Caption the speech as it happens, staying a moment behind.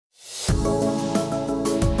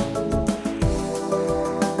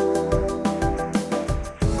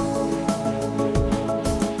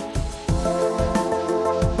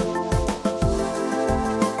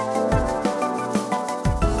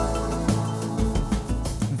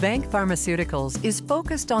Vanc Pharmaceuticals is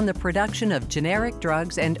focused on the production of generic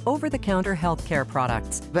drugs and over-the-counter healthcare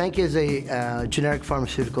products. Vanc is a generic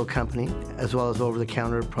pharmaceutical company as well as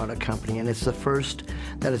over-the-counter product company, and it's the first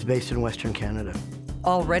that is based in Western Canada.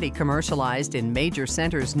 Already commercialized in major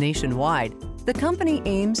centers nationwide, the company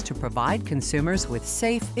aims to provide consumers with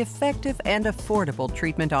safe, effective, and affordable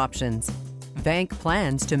treatment options. Vanc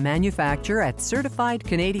plans to manufacture at certified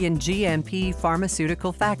Canadian GMP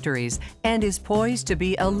pharmaceutical factories and is poised to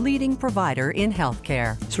be a leading provider in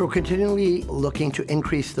healthcare. So we're continually looking to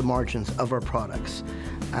increase the margins of our products.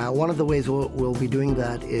 One of the ways we'll be doing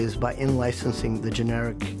that is by in-licensing the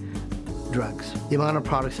generic drugs. The amount of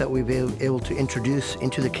products that we've been able to introduce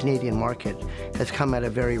into the Canadian market has come at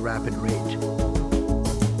a very rapid rate.